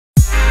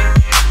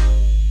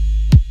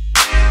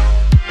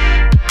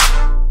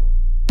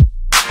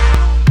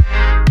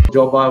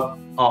job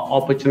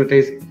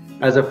opportunities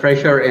as a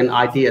fresher in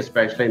IT,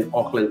 especially in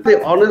Auckland?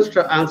 The honest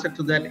answer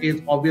to that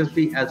is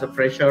obviously as a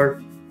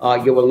fresher,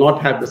 you will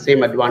not have the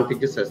same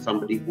advantages as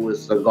somebody who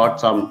has got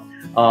some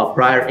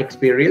prior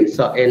experience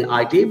in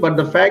IT. But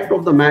the fact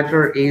of the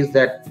matter is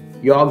that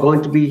you are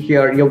going to be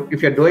here.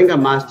 If you're doing a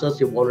master's,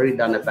 you've already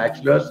done a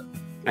bachelor's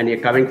and you're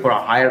coming for a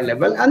higher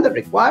level. And the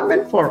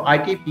requirement for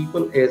IT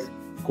people is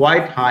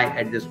quite high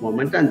at this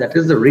moment. And that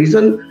is the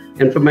reason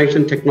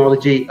information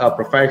technology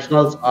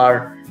professionals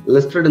are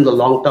listed in the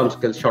long-term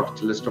skills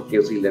shortage list of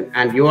New Zealand.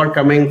 And you are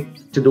coming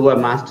to do a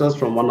master's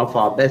from one of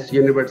our best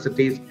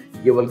universities.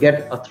 You will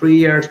get a 3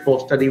 years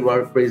post-study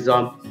work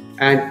visa.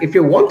 And if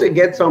you want to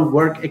get some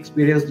work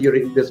experience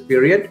during this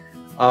period,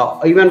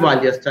 even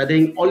while you're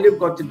studying, all you've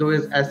got to do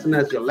is, as soon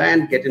as you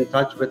land, get in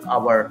touch with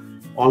our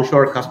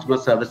onshore customer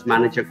service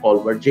manager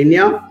called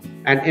Virginia.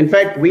 And in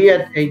fact, we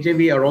at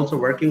AJV are also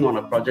working on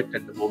a project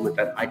at the moment,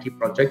 an IT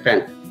project.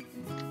 And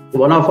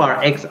one of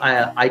our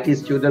ex-IT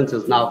students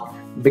has now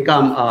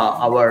become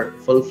our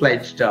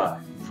full-fledged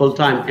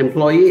full-time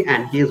employee,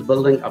 and he is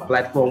building a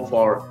platform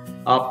for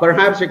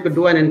perhaps you could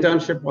do an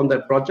internship on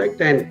that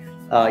project, and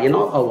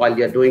while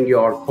you're doing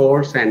your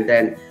course, and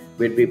then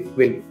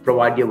we'll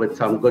provide you with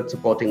some good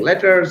supporting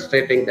letters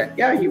stating that,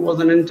 yeah, he was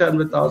an intern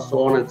with us,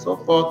 so on and so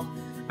forth.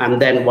 And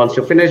then once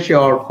you finish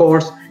your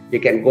course, you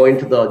can go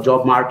into the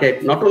job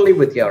market, not only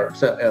with your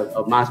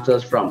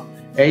master's from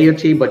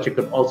AUT, but you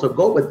could also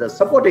go with the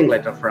supporting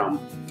letter from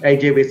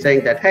AJV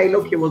saying that, hey,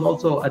 look, he was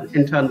also an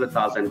intern with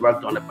us and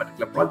worked on a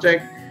particular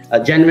project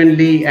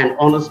genuinely and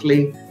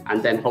honestly.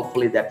 And then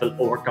hopefully that will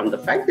overcome the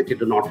fact that you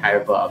do not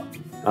have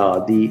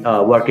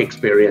the work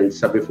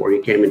experience before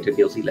you came into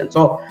New Zealand.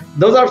 So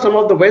those are some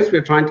of the ways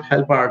we're trying to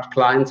help our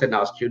clients and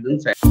our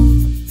students.